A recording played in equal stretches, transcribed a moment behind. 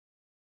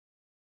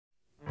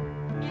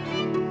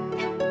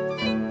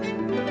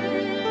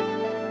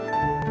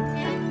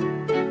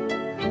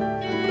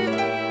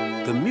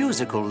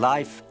musical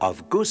life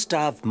of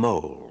Gustav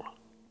Mole.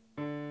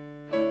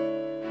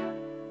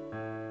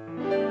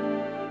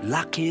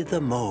 Lucky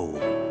the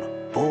mole,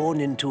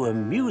 born into a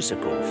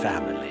musical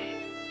family.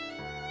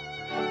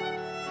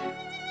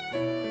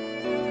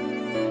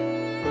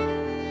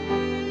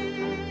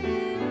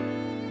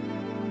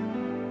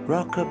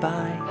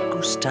 Rock-a-bye,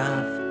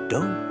 Gustav,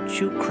 don't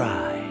you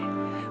cry.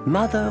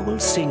 Mother will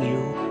sing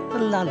you a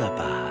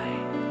lullaby.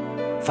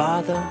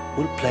 Father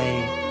will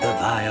play the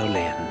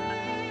violin.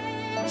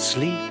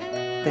 Sleep,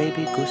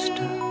 baby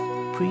Gustav,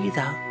 breathe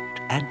out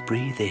and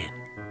breathe in.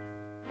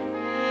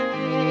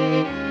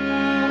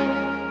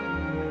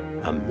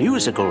 A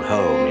musical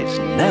home is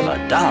never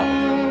dull.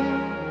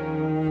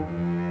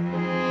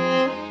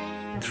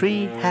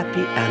 3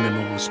 happy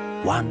animals,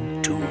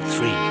 1, 2,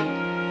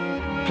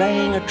 3,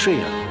 playing a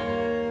trio.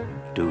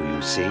 Do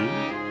you see?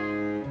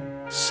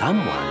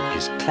 Someone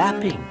is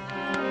clapping.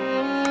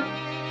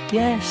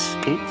 Yes,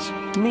 it's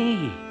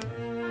me.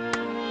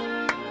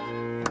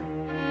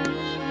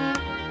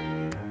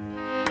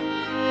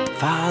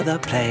 Father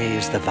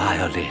plays the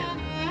violin.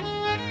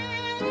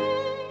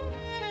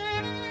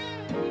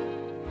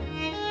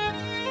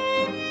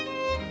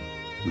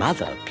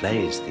 Mother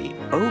plays the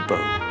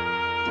oboe.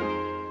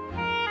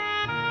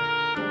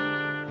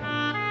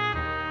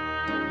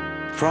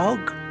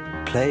 Frog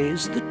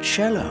plays the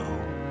cello.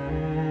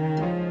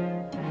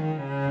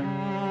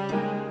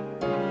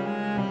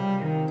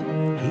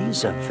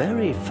 He's a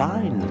very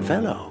fine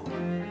fellow.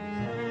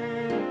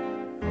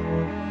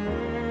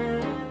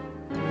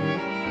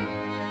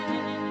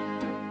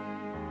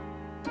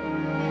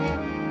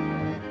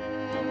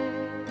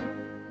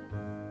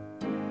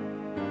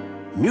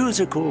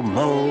 Musical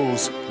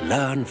moles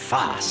learn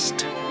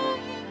fast.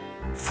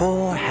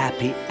 4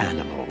 happy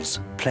animals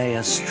play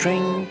a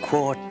string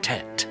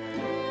quartet.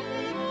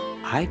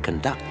 I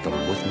conduct them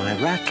with my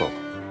rattle,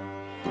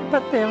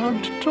 but they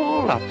aren't at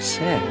all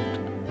upset.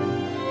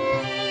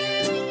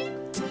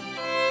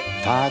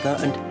 Father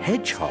and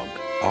Hedgehog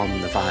on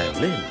the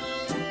violin.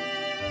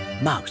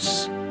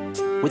 Mouse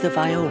with a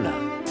viola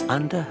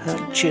under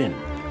her chin.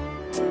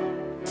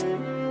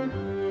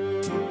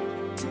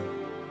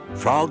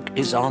 Frog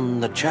is on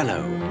the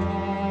cello.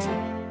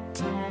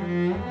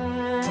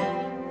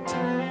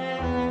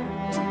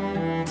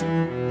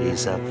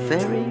 He's a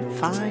very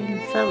fine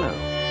fellow.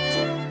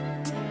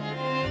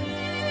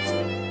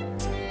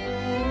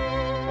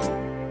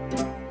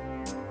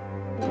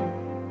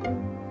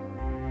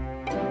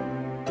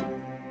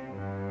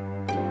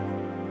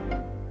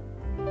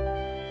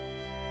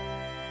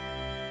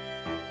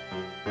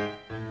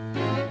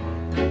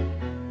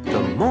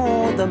 The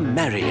more the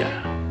merrier.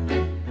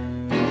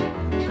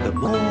 The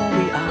more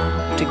we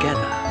are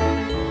together,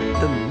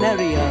 the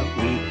merrier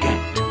we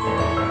get.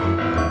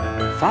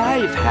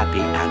 5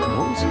 happy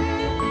animals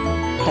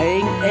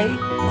playing a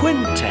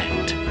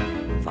quintet.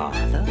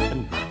 Father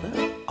and Mother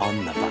on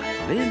the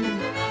violin.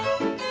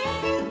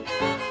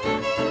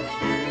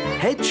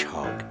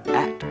 Hedgehog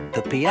at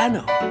the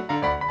piano.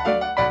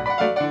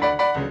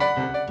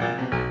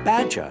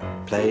 Badger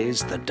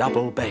plays the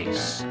double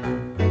bass.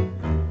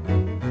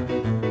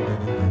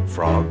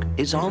 Frog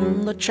is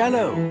on the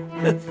cello.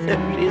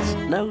 There is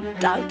no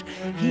doubt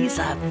he's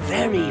a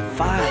very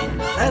fine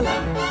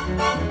fellow.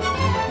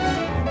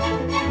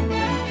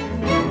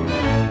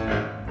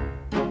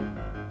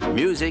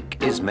 Music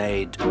is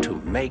made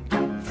to make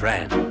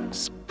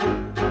friends.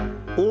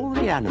 All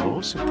the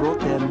animals have brought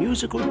their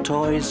musical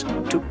toys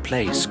to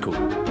play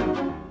school.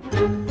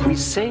 We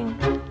sing,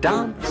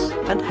 dance,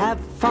 and have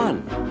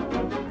fun.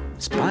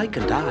 Spike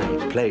and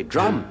I play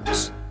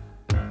drums.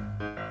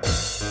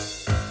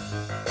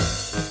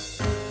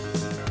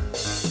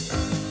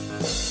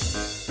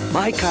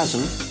 My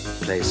cousin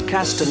plays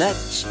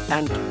castanets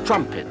and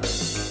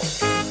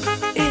trumpets.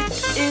 It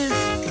is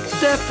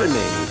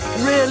deafening,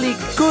 really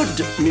good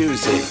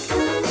music.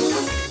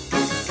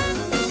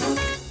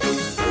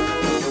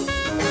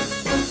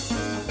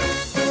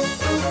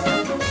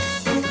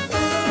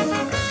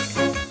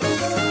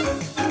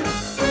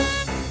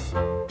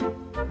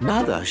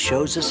 Mother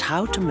shows us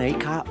how to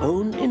make our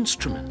own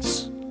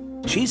instruments.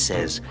 She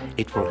says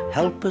it will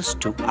help us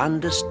to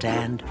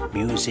understand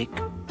music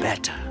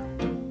better.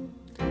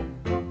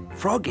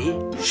 Froggy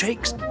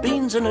shakes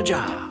beans in a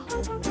jar.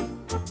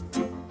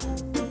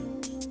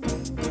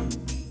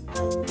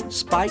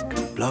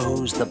 Spike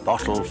blows the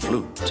bottle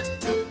flute.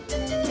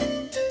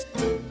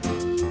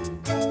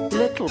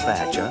 Little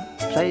Badger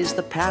plays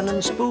the pan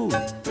and spoon.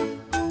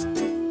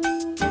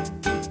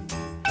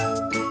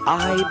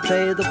 I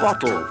play the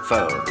bottle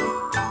phone.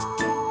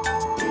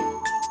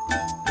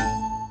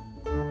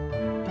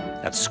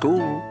 At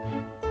school,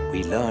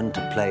 we learn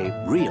to play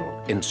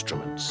real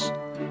instruments.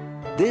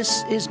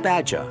 This is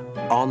Badger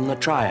on the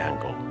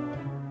triangle.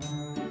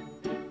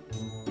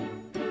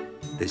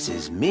 This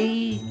is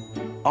me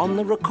on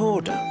the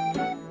recorder.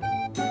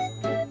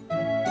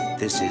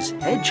 This is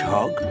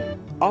Hedgehog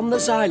on the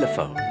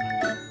xylophone.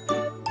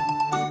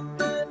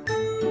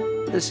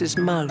 This is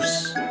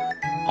Mouse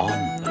on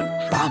the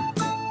drum.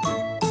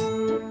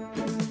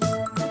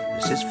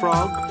 This is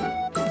Frog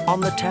on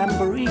the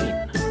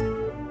tambourine.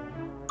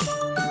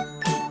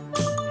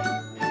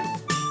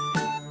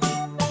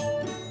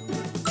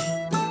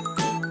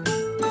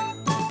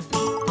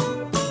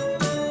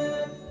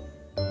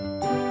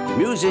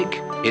 Music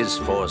is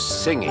for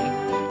singing.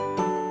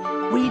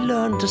 We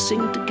learn to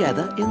sing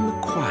together in the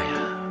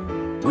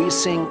choir. We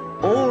sing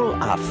all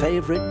our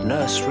favorite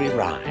nursery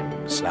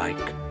rhymes,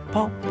 like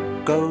Pop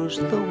Goes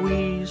the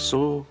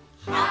Weasel.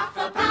 Half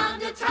a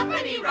pound of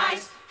twopenny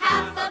rice,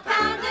 half a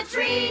pound of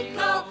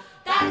treacle.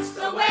 That's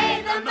the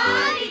way the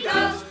money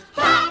goes.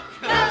 Pop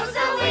goes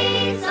the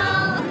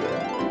weasel.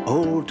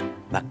 Old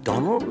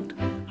MacDonald.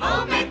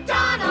 Old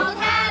MacDonald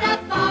had a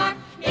farm,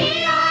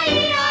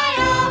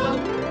 E-I-E-I-O.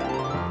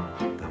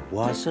 There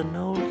was an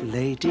old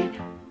lady.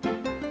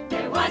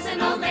 There was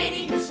an old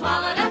lady who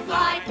swallowed a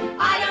fly.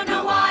 I don't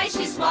know why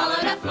she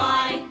swallowed a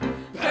fly.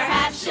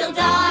 Perhaps she'll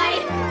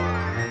die.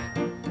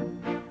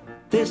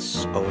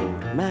 This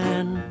old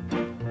man.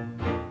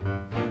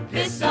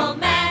 This old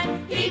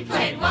man, he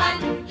played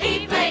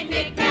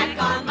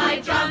knick-knack on my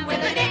drum with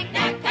a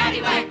knick-knack,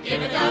 paddywhack,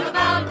 give a dog a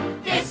bone.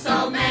 This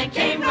old man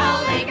came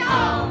rolling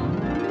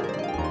home.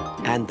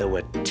 And there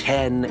were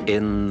 10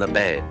 in the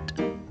bed.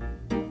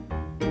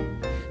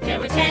 There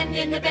were 10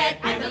 in the bed,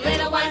 and the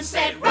little one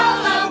said, roll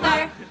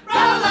over,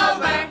 roll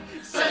over.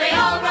 So they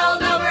all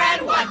rolled over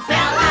and one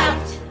fell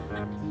out.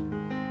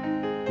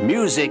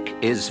 Music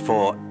is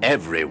for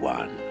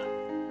everyone.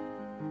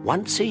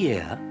 Once a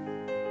year,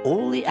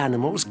 all the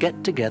animals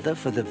get together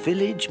for the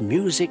village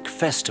music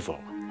festival.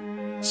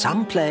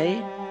 Some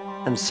play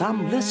and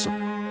some listen.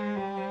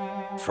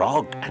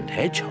 Frog and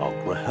Hedgehog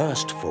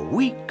rehearsed for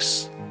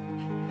weeks.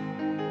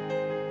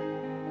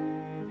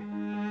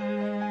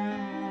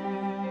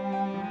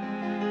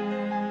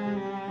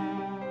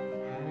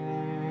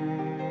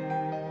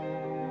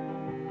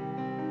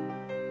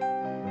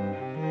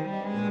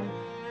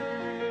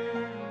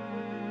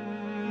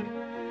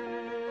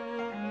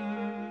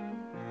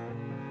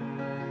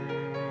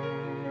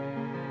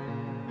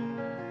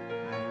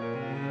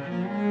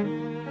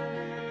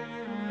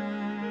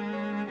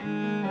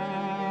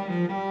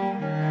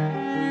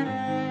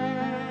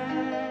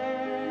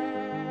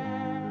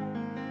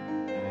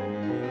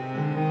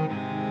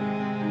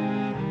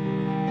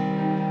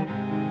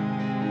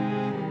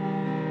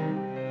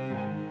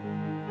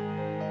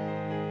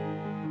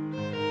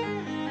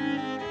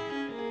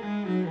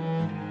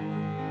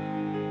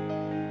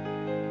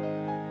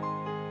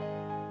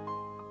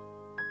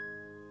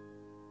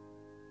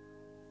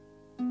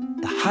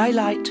 The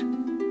highlight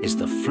is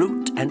the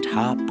flute and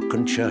harp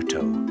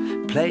concerto,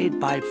 played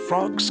by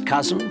Frog's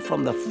cousin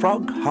from the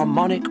Frog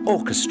Harmonic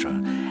Orchestra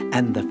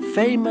and the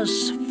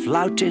famous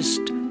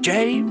flautist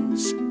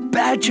James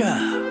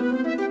Badger.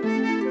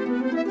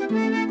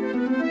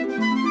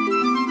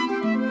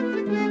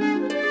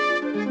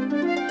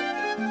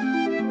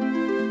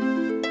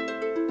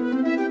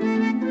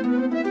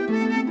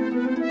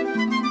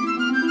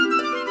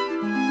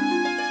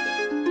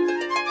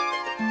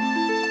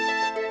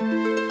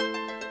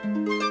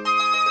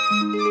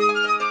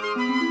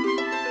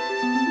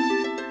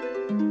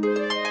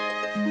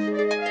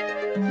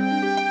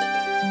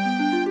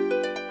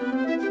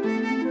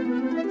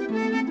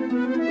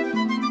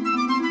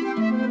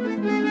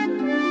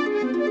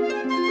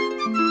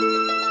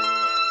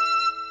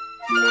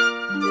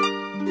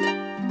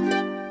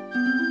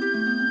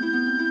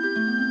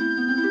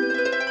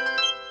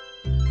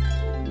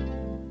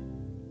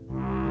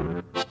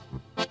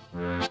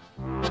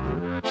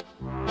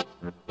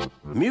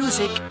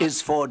 Music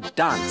is for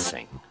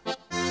dancing.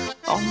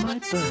 On my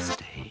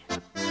birthday,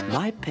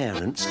 my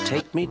parents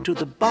take me to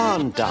the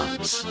barn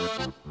dance.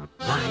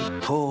 My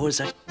paws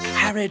are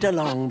carried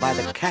along by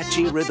the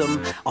catchy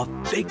rhythm of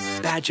Big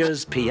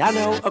Badger's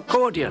piano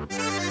accordion.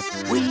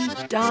 We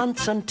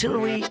dance until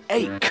we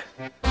ache.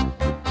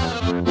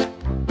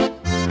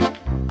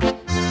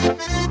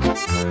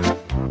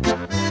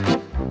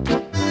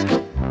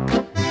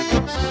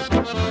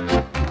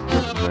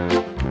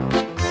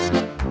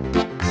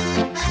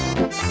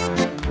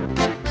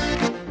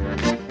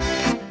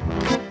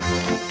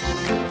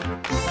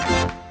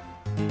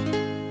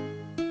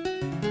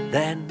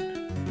 Then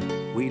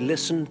we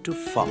listened to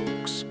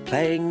Fox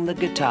playing the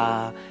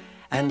guitar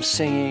and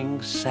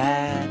singing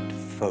sad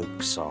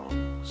folk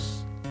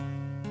songs.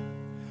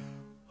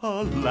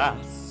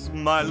 Alas,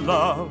 my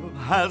love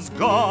has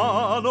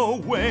gone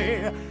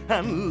away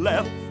and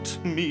left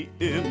me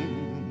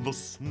in the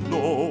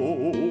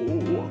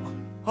snow.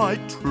 I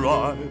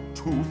tried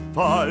to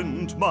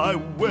find my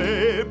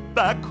way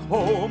back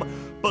home,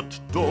 but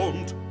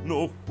don't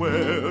know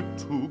where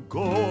to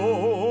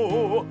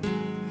go.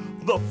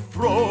 The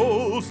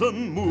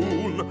frozen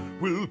moon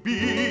will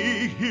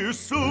be here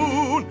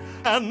soon,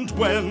 and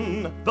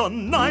when the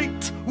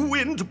night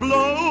wind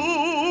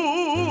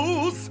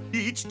blows,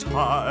 each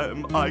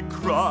time I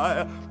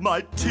cry, my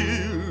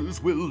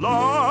tears will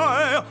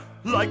lie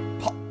like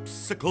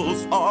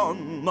popsicles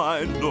on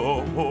my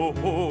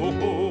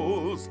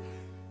nose.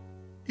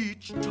 Each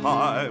Each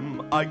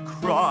time I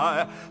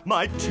cry,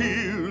 my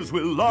tears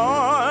will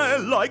lie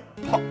like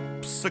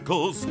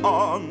popsicles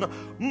on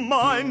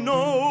my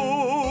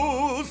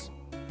nose.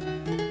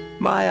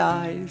 My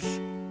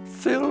eyes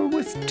fill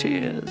with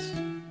tears.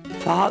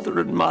 Father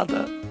and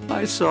Mother,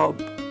 I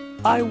sob,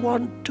 I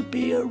want to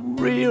be a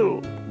real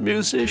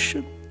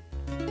musician.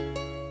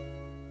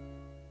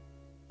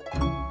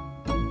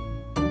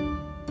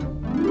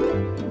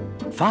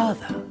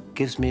 Father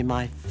gives me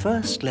my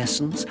first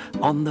lessons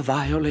on the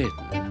violin.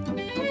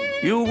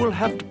 You will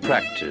have to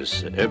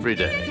practice every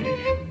day,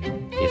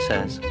 he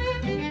says.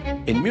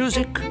 In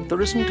music,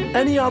 there isn't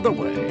any other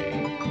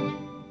way.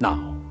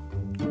 Now,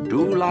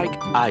 do like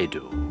I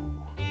do.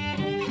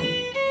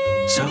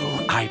 So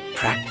I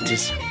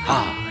practice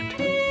hard.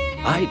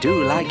 I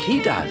do like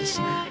he does.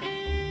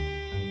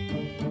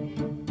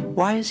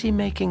 Why is he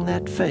making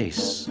that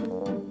face?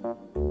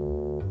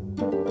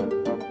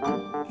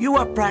 You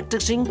are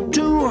practicing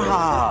too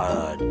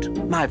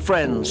hard. My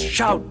friends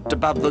shout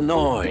above the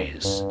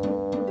noise.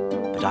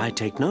 But I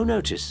take no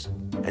notice.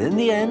 And in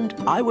the end,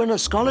 I win a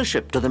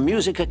scholarship to the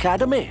Music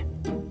Academy.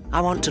 I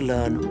want to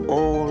learn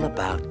all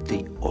about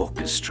the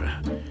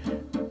orchestra.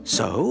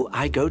 So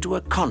I go to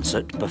a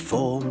concert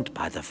performed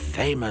by the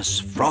famous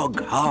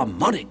frog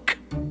harmonic.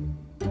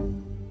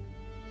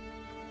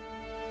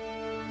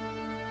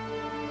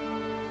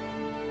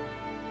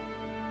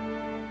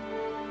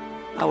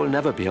 I will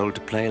never be able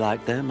to play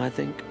like them, I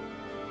think.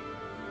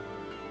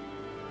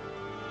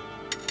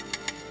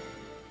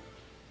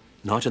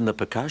 Not in the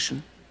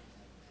percussion.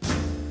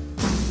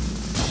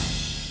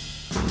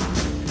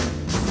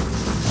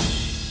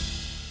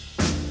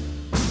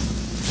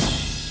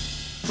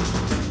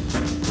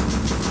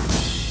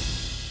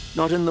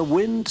 Not in the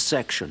wind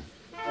section.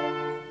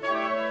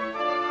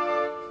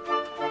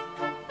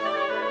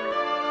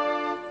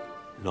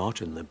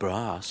 Not in the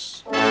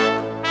brass.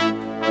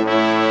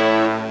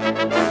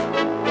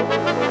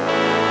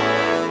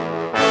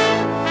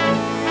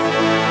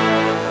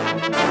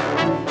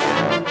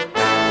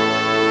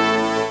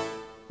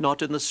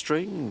 Not in the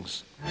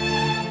strings.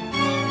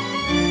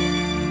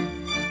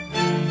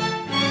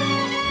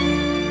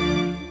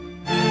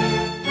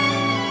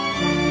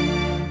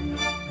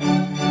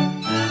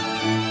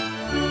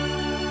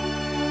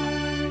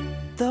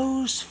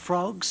 Those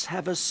frogs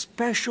have a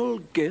special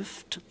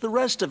gift the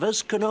rest of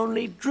us can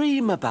only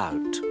dream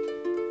about.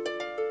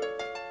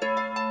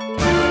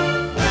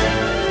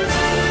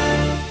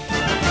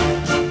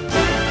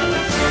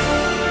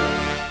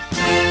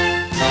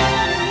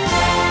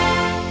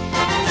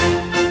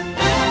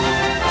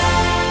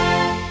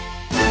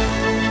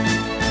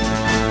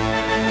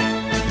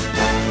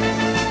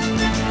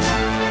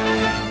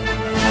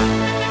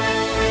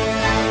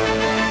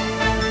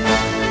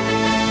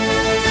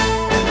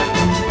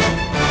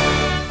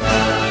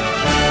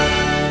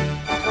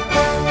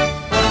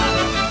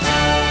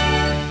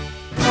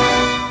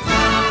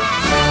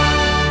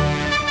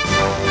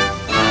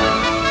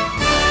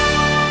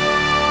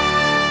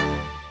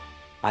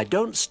 I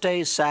don't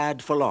stay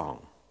sad for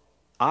long.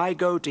 I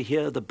go to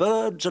hear the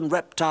Birds and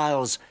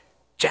Reptiles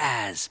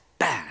Jazz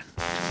Band.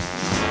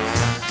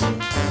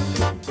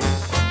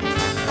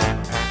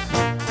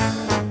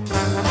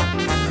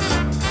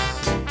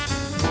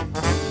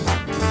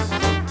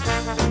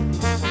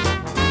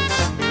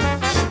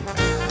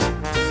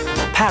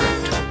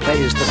 Parrot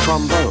plays the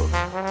trombone.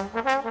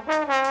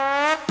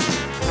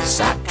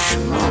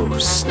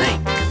 Satchmo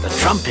Snake the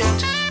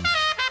trumpet.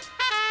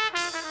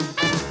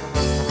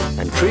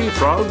 And Tree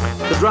Frog,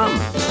 the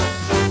drums.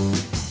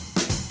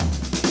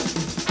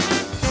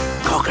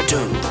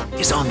 Cockatoo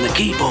is on the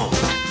keyboard.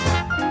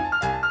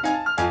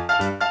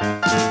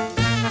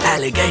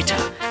 Alligator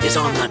is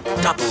on the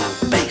double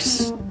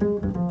bass.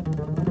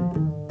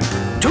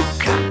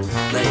 Toucan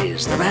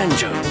plays the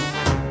banjo.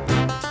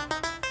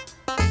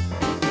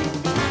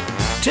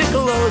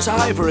 Tickle those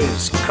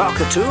ivories,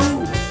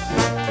 cockatoo.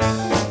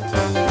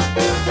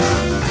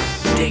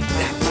 Dig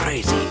that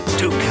crazy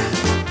toucan.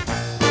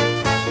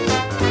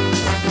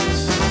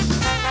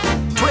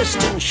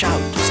 Twist and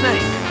shout,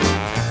 snake.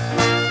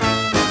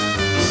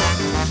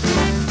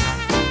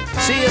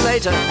 See you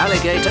later,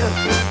 alligator.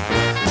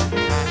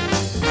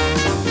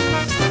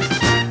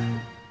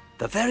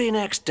 The very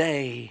next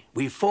day,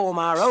 we form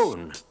our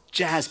own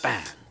jazz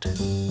band.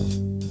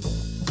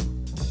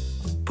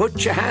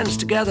 Put your hands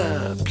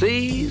together,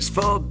 please,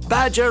 for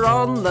Badger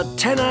on the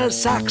tenor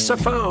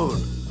saxophone.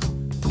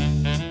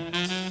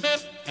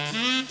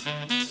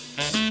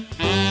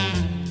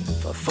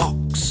 For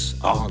Fox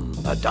on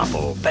the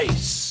double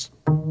bass.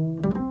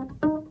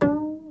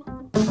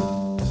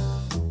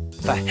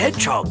 For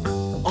Hedgehog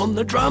on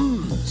the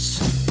drums.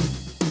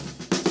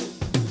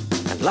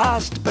 And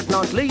last but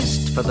not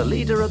least, for the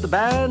leader of the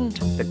band,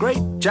 the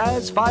great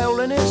jazz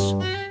violinist,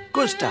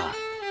 Gustav.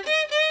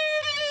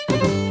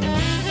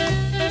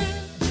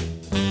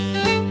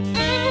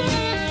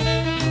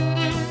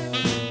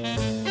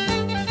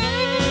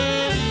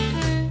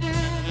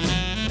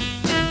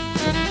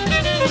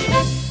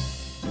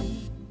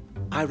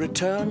 I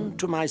return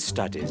to my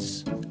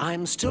studies.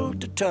 I'm still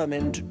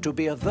determined to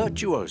be a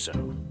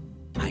virtuoso.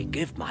 I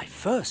give my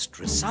first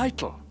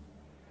recital.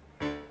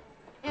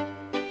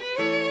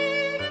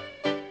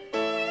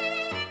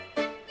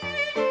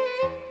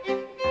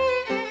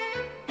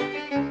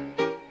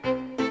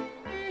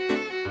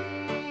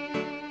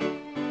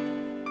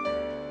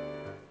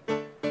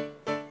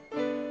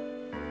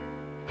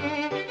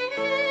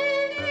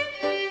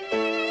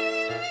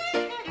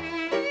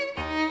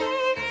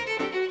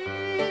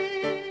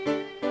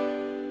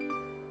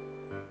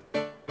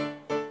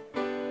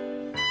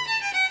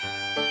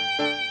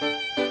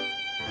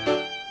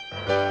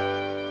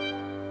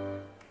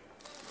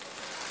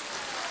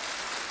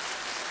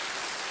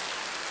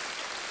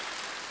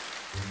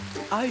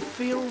 I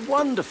feel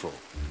wonderful.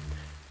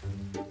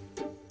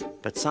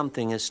 But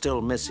something is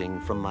still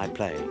missing from my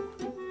playing.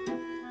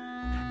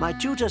 My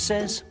tutor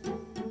says,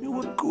 "You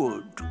were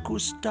good,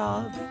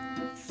 Gustav.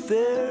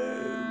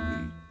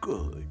 Very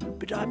good.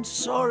 But I'm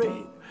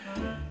sorry.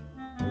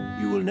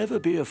 You will never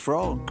be a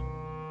frog."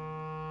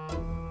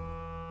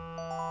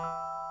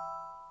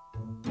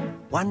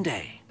 One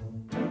day,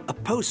 a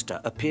poster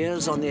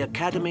appears on the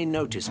Academy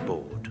notice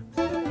board.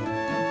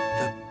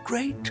 The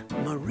great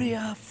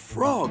Maria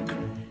Frog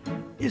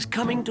is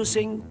coming to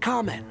sing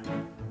Carmen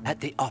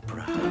at the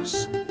Opera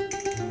House.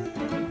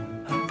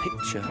 Her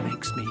picture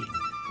makes me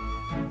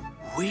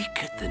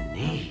weak at the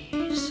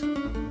knees.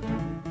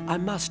 I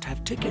must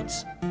have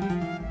tickets.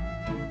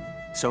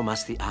 So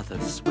must the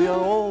others. We are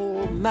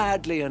all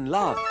madly in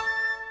love.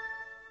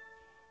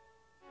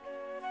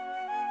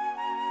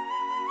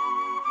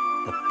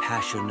 The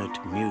passionate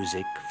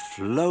music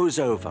flows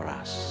over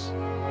us.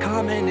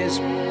 Carmen is,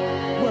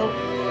 well,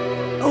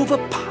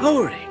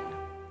 overpowering.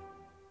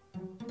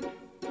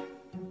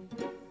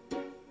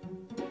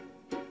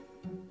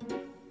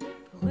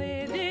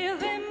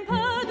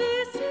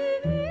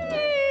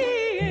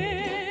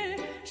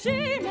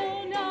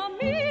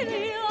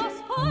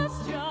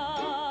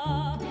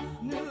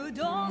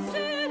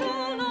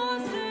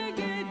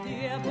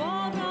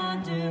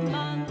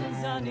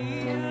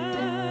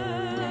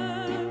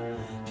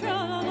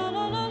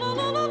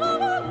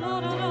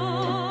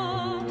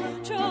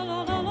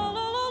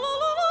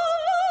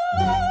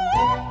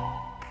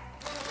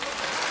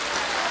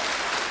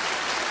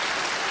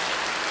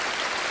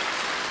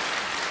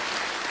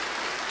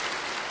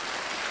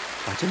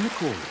 But in the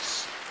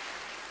chorus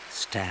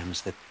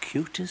stands the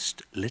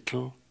cutest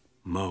little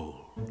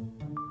mole.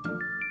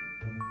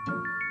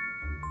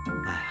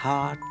 My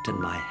heart and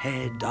my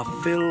head are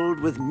filled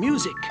with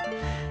music.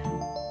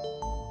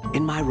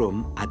 In my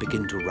room, I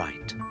begin to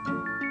write.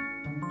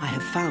 I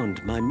have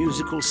found my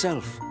musical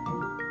self.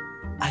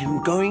 I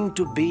am going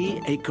to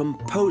be a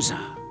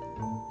composer.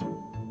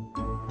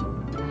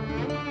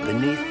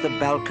 Beneath the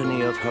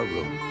balcony of her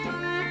room,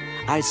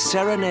 I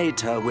serenade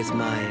her with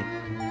my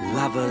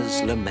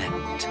lover's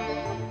lament.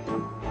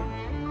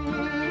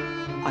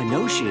 I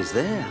know she is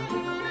there.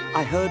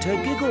 I heard her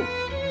giggle.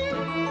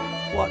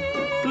 What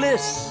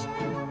bliss!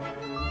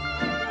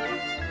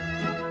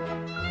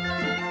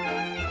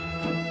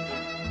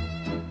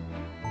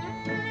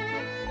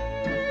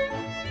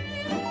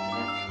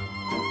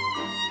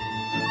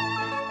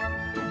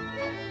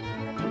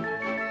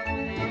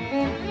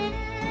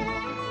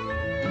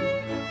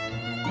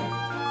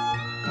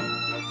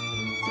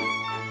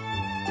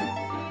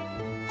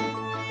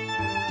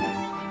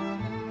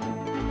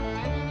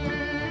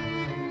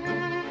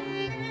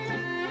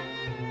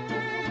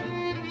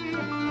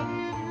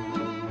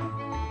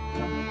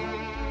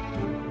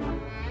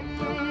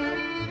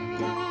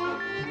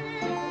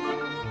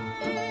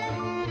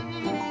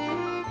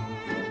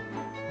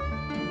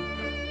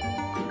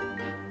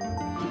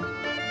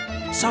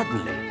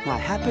 Suddenly, my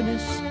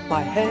happiness,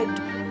 my head,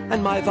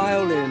 and my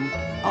violin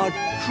are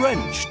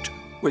drenched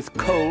with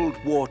cold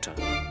water.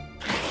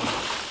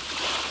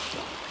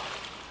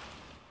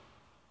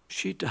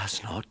 She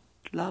does not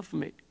love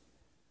me.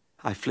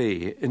 I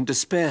flee in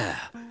despair.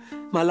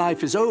 My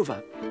life is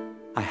over.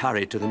 I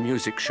hurry to the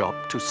music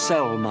shop to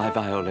sell my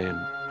violin.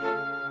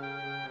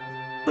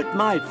 But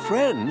my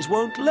friends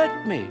won't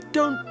let me.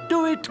 Don't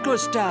do it,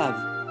 Gustav.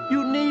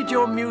 You need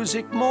your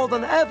music more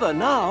than ever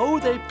now,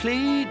 they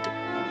plead.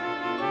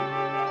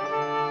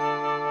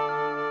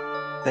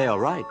 They are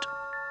right.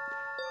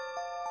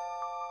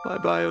 My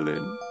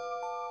violin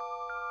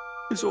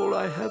is all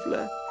I have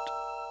left.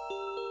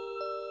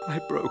 My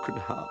broken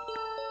heart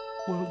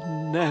will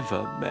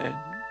never mend.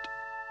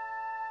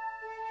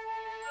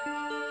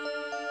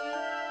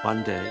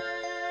 One day,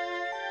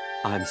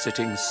 I'm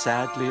sitting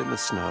sadly in the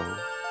snow,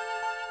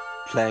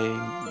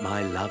 playing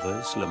my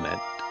lover's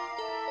lament.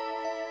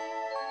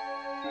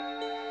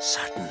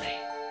 Suddenly,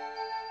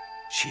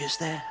 she is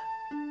there.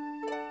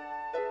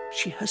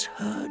 She has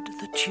heard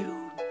the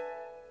tune.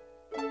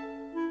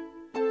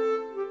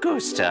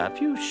 Gustav,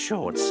 you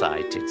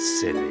short-sighted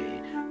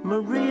silly.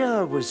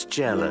 Maria was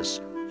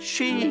jealous.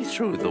 She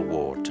threw the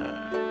water.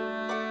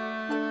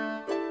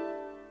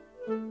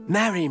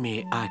 Marry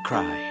me, I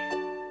cry.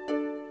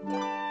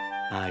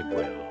 I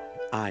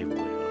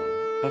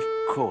will. Of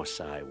course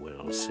I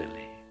will,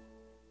 silly.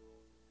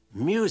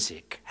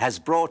 Music has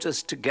brought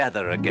us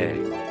together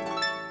again.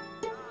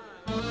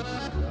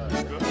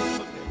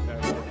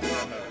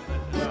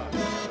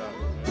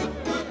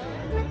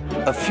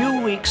 A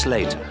few weeks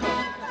later,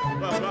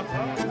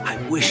 I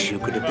wish you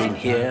could have been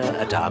here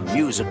at our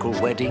musical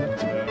wedding.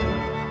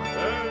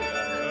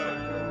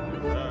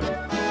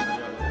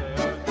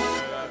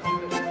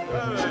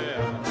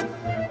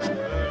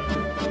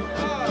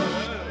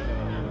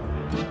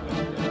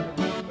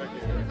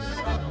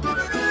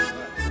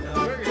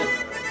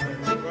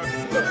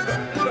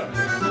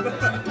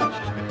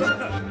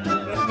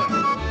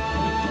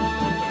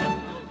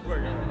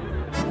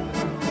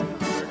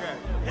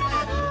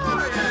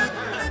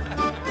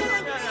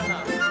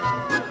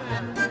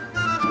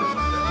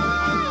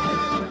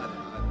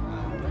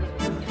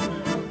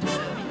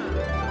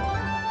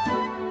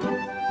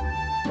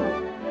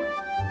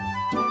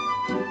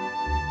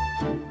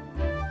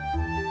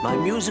 My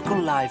musical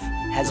life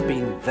has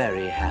been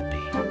very happy.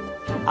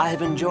 I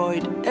have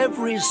enjoyed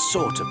every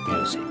sort of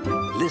music,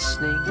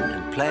 listening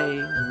and playing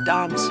and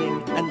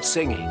dancing and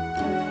singing.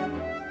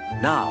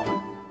 Now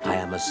I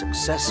am a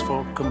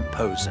successful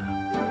composer.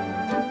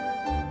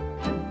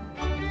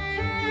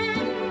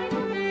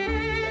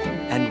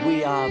 And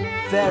we are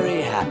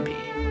very happy,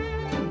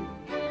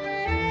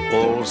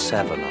 all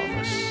 7 of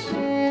us.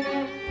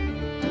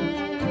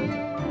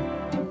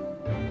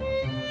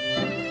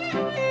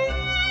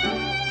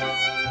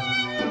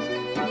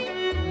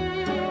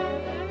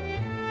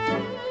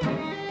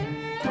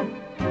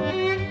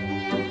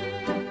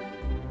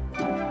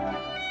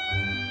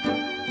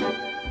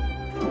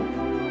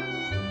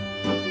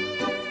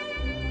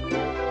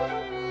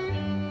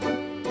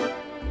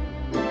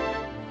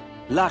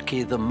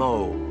 Lucky the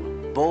mole,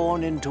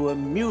 born into a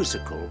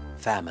musical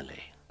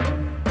family.